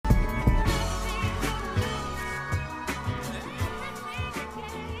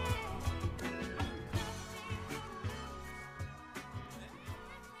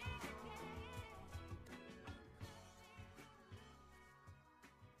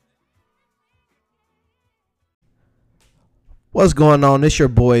What's going on? It's your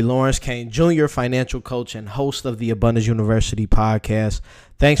boy Lawrence Kane Jr., financial coach and host of the Abundance University podcast.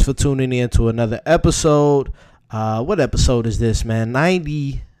 Thanks for tuning in to another episode. What episode is this, man?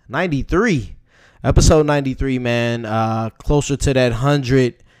 93. Episode 93, man. Closer to that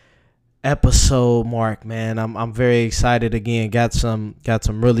 100 episode mark, man. I'm very excited again. Got some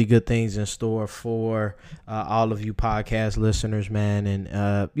really good things in store for all of you podcast listeners, man.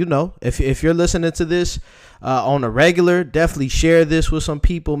 And if you're listening to this on a regular, definitely share this with some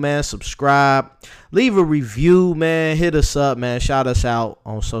people, man. Subscribe, leave a review, man. Hit us up, man. Shout us out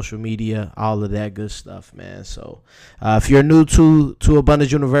on social media, all of that good stuff, man. So if you're new to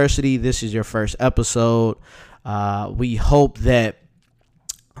Abundance University, this is your first episode. We hope that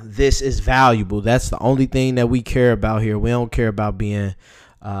this is valuable. That's the only thing that we care about here. We don't care about being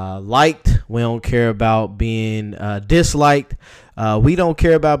liked. We don't care about being disliked. We don't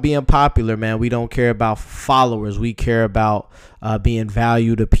care about being popular, man. We don't care about followers. We care about being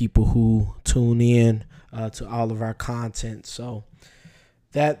valued to people who tune in to all of our content. So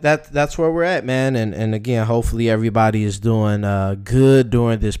that's where we're at, man. And again, hopefully everybody is doing good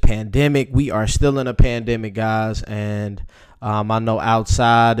during this pandemic. We are still in a pandemic, guys, and I know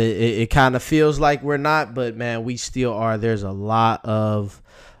outside it kind of feels like we're not, but man, we still are. There's a lot of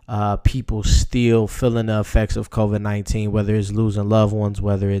people still feeling the effects of COVID-19, whether it's losing loved ones,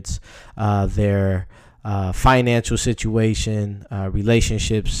 whether it's their financial situation,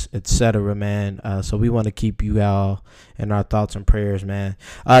 relationships, etc., man. So we want to keep you all in our thoughts and prayers, man.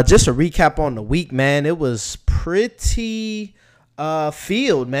 Just a recap on the week, man. It was pretty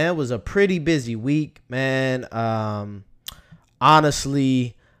filled, man. It was a pretty busy week, man.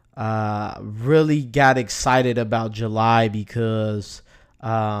 Honestly, really got excited about July because,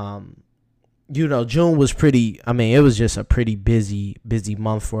 June was it was just a pretty busy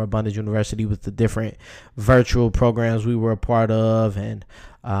month for Abundance University with the different virtual programs we were a part of. And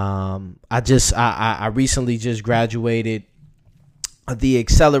I recently just graduated the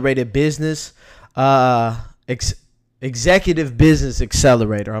Accelerated Business, Executive Business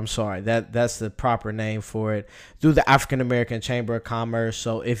Accelerator. I'm sorry, that's the proper name for it, through the African American Chamber of Commerce.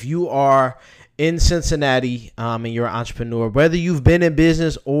 So if you are in Cincinnati and you're an entrepreneur, whether you've been in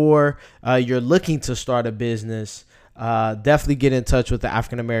business or you're looking to start a business, definitely get in touch with the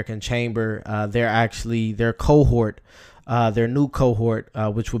African American Chamber. Their cohort, their new cohort,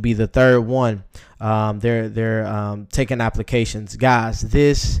 which will be the third one. They're taking applications, guys.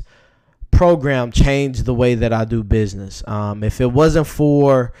 This program changed the way that I do business. If it wasn't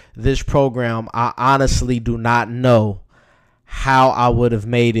for this program, I honestly do not know how I would have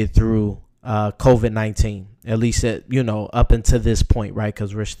made it through COVID-19, at least up until this point, right?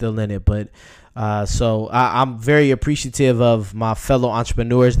 Because we're still in it. But so I'm very appreciative of my fellow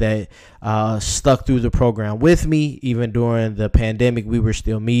entrepreneurs that stuck through the program with me. Even during the pandemic, we were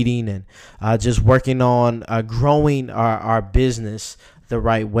still meeting and just working on growing our business the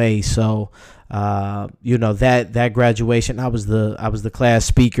right way. So that graduation, I was the class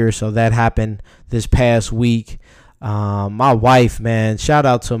speaker, so that happened this past week. My wife, man, shout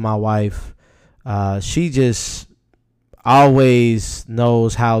out to my wife. She just always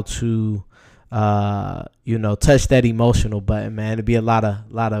knows how to touch that emotional button, man. It'd be a lot of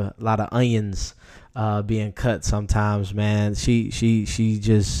onions being cut sometimes, man. She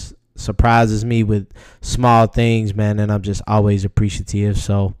just surprises me with small things, man, and I'm just always appreciative.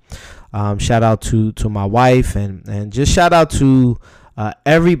 So shout out to my wife, and just shout out to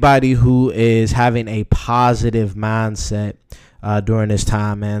everybody who is having a positive mindset during this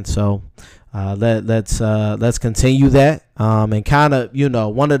time, man. So let's continue that, and kind of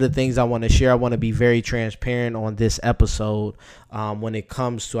one of the things I want to share, I want to be very transparent on this episode when it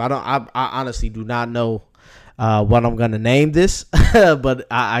comes to I honestly do not know what I'm going to name this, but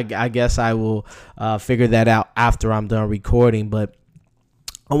I guess I will figure that out after I'm done recording. But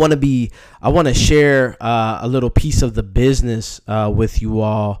I want to share a little piece of the business with you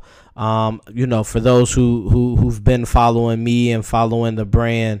all. For those who've been following me and following the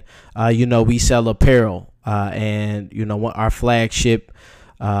brand, we sell apparel, and our flagship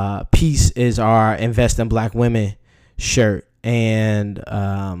piece is our Invest in Black Women shirt. And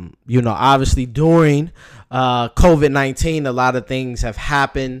obviously during COVID-19, a lot of things have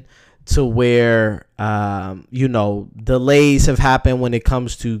happened to where delays have happened when it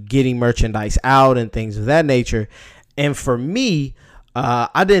comes to getting merchandise out and things of that nature. And for me,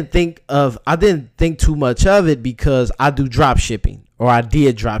 I didn't think too much of it because I do drop shipping, or I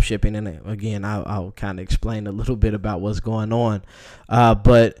did drop shipping. And again, I'll kind of explain a little bit about what's going on.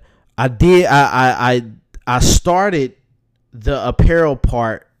 But I started the apparel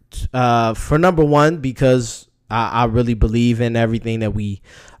part for number one, because I really believe in everything that we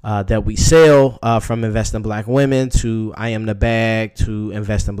sell, from Invest in Black Women to I Am the Bag to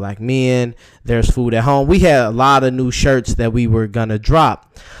Invest in Black Men. There's Food at Home. We had a lot of new shirts that we were gonna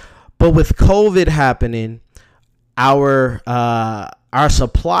drop, but with COVID happening, our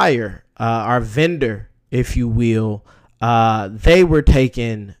supplier, our vendor, if you will, they were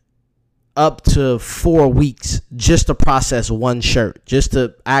taking up to 4 weeks just to process one shirt, just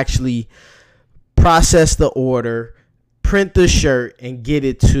to actually process the order, print the shirt, and get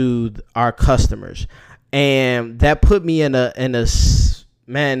it to our customers. And that put me in a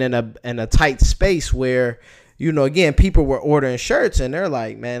tight space where, again, people were ordering shirts and they're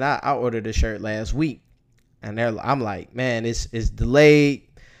like, man, I ordered a shirt last week, and I'm like, man, it's delayed.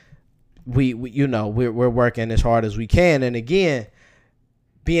 We're working as hard as we can. And again,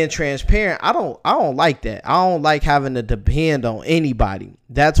 being transparent, I don't like that. I don't like having to depend on anybody.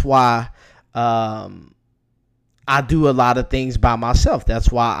 That's why I do a lot of things by myself.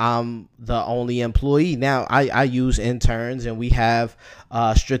 That's why I'm the only employee. Now I use interns and we have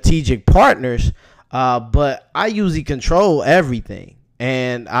strategic partners, but I usually control everything.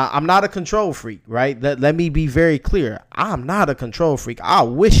 And I'm not a control freak, right? Let me be very clear. I'm not a control freak. I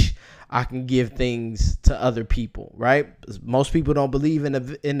wish I can give things to other people, right? Most people don't believe in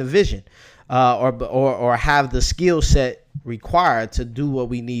the vision, or have the skill set required to do what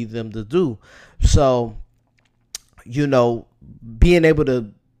we need them to do. So, being able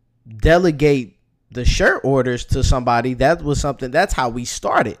to delegate the shirt orders to somebody, that's how we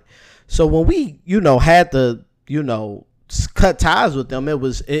started. So when we, had to, cut ties with them,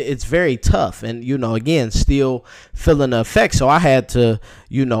 it's very tough. And, again, still feeling the effects. So I had to,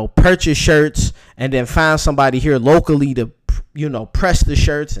 purchase shirts and then find somebody here locally to, press the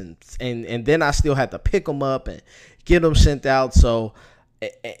shirts. And then I still had to pick them up and get them sent out. So,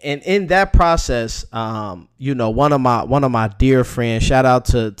 and in that process, one of my dear friends, shout out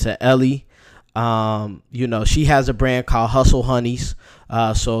to Ellie. She has a brand called Hustle Honeys.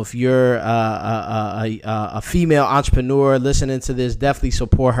 So if you're a female entrepreneur listening to this, definitely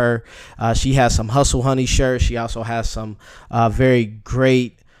support her. She has some Hustle Honey shirts. She also has some very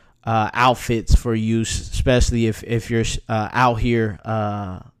great outfits for use, especially if you're out here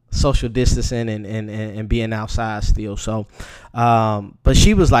social distancing and being outside still. So, but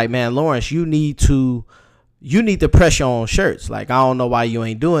she was like, man, Lawrence, you need to press your own shirts. Like, I don't know why you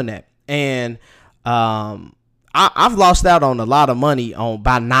ain't doing that. And I've lost out on a lot of money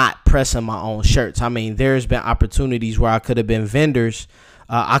by not pressing my own shirts. I mean, there's been opportunities where I could have been vendors.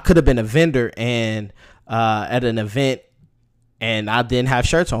 I could have been a vendor and at an event, and I didn't have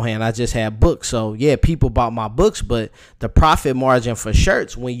shirts on hand. I just had books. So yeah, people bought my books, but the profit margin for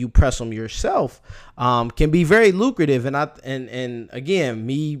shirts when you press them yourself can be very lucrative. And again,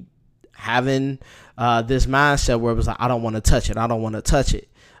 me having this mindset where it was like, I don't want to touch it. I don't want to touch it.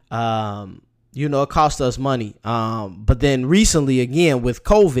 It cost us money. But then recently, again, with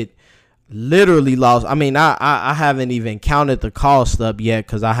COVID, literally lost. I mean, I haven't even counted the cost up yet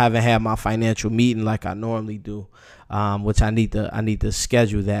because I haven't had my financial meeting like I normally do, which I need to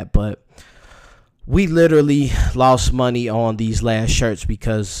schedule that. But we literally lost money on these last shirts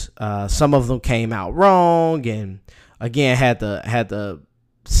because some of them came out wrong, and again had to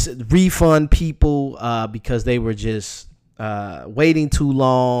refund people because they were just waiting too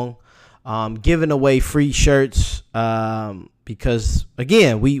long, giving away free shirts because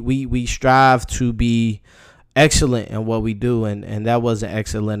again we strive to be excellent in what we do, and that wasn't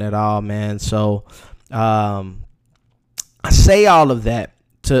excellent at all, man. So I say all of that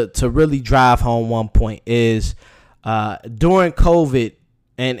to really drive home one point is during COVID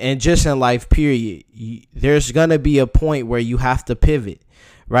and just in life period, there's gonna be a point where you have to pivot.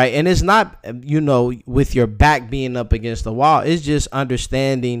 Right. And it's not, with your back being up against the wall. It's just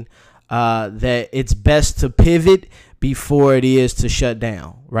understanding that it's best to pivot before it is to shut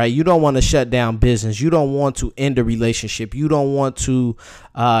down. Right. You don't want to shut down business. You don't want to end a relationship. You don't want to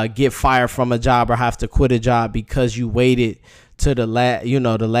get fired from a job or have to quit a job because you waited to the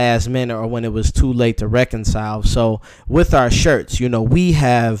last minute or when it was too late to reconcile. So with our shirts, we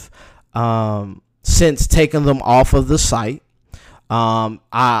have since taken them off of the site.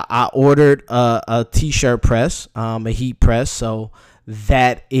 I ordered a t-shirt press, a heat press. So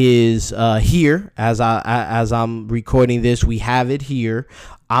that is here as I'm recording this. We have it here.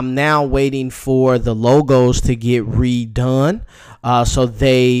 I'm now waiting for the logos to get redone, so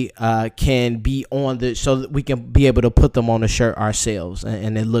they can be so that we can be able to put them on the shirt ourselves,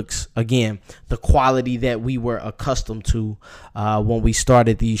 and it looks, again, the quality that we were accustomed to when we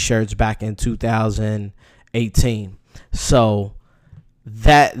started these shirts back in 2018. So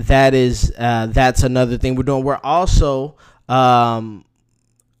that's another thing we're doing. We're also I'm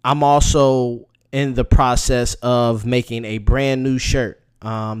also in the process of making a brand new shirt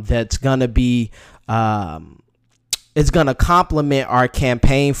that's gonna be it's gonna complement our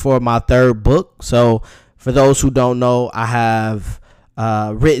campaign for my third book. So for those who don't know, I have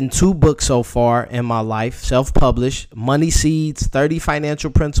written 2 books so far in my life, self-published: Money Seeds, 30 Financial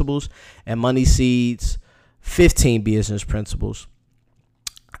Principles, and Money Seeds, 15 Business Principles.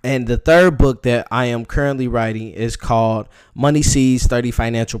 And the third book that I am currently writing is called Money Seeds, 30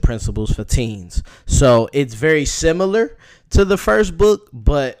 Financial Principles for Teens. So it's very similar to the first book,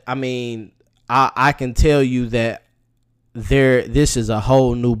 but I mean, I can tell you that this is a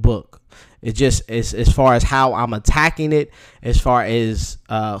whole new book. It just is as far as how I'm attacking it, as far as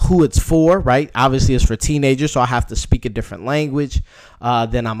who it's for, right? Obviously, it's for teenagers, so I have to speak a different language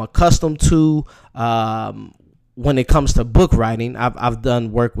than I'm accustomed to. When it comes to book writing, I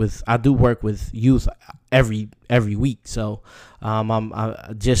do work with youth every week. So I'm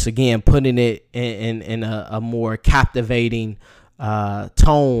just, again, putting it in a more captivating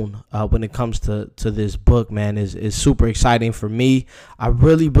tone when it comes to this book, man, is super exciting for me. I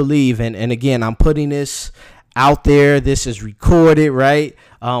really believe, and again, I'm putting this out there. This is recorded, right?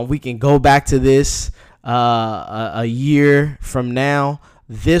 We can go back to this a year from now.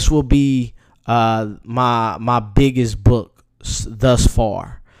 This will be my biggest book thus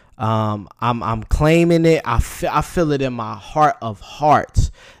far. I'm claiming it. I feel it in my heart of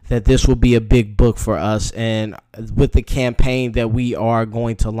hearts that this will be a big book for us, and with the campaign that we are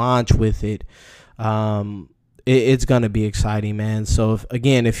going to launch with it, it's going to be exciting, man. So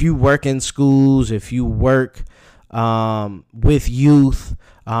if you work in schools, if you work with youth,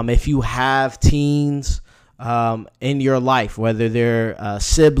 if you have teens in your life, whether they're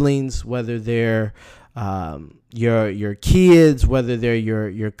siblings, whether they're your kids, whether they're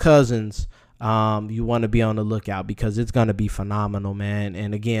your cousins, you want to be on the lookout, because it's going to be phenomenal, man.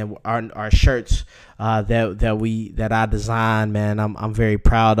 And again, our shirts that I designed, man, I'm very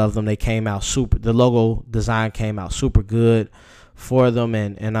proud of them. They came out super. The logo design came out super good for them,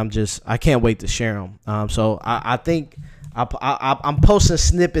 and I can't wait to share them. So I think I'm posting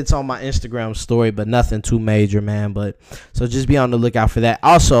snippets on my Instagram story, but nothing too major, man. But so just be on the lookout for that.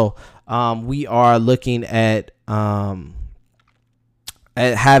 Also, we are looking at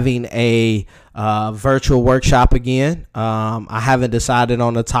having a virtual workshop again. I haven't decided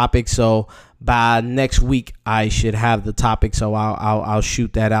on the topic, so by next week I should have the topic. So I'll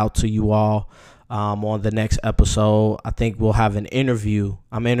shoot that out to you all on the next episode. I think we'll have an interview.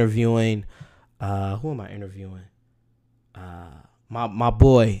 I'm interviewing. Who am I interviewing? My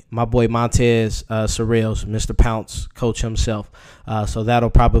boy Montez Sorrells, Mr. Pounce, coach himself. So that'll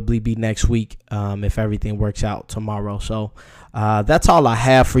probably be next week if everything works out tomorrow. So that's all I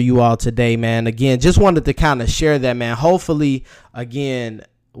have for you all today, man. Again, just wanted to kind of share that, man. Hopefully, again,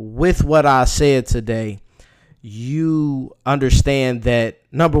 with what I said today, you understand that,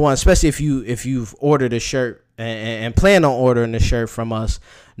 number one, especially if you've ordered a shirt and plan on ordering a shirt from us,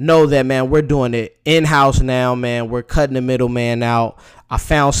 know that, man, we're doing it in-house now, man. We're cutting the middleman out. I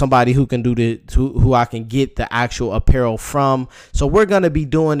found somebody who can who I can get the actual apparel from. So we're going to be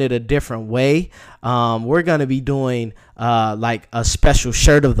doing it a different way. We're going to be doing like a special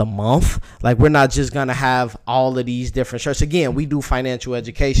shirt of the month. Like, we're not just going to have all of these different shirts. Again, we do financial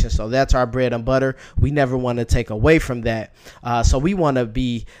education, so that's our bread and butter. We never want to take away from that. So we want to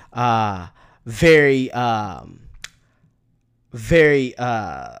be very I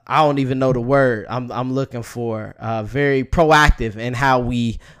don't even know the word I'm looking for, very proactive in how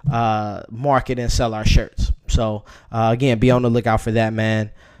we market and sell our shirts. So again, be on the lookout for that,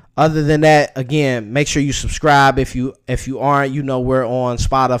 man. Other than that, again, make sure you subscribe. If you aren't, we're on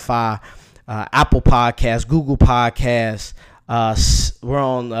Spotify, Apple Podcasts, Google Podcasts, we're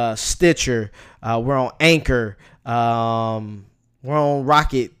on Stitcher, we're on Anchor, we're on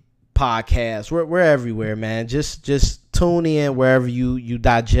Rocket Podcasts. We're everywhere, man. Just tune in wherever you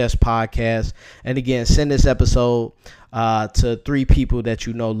digest podcasts. And again, send this episode to 3 people that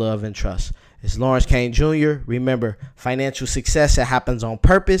you know, love, and trust. It's Lawrence Kane Jr. Remember, financial success, it happens on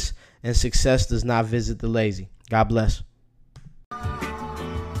purpose, and success does not visit the lazy. God bless.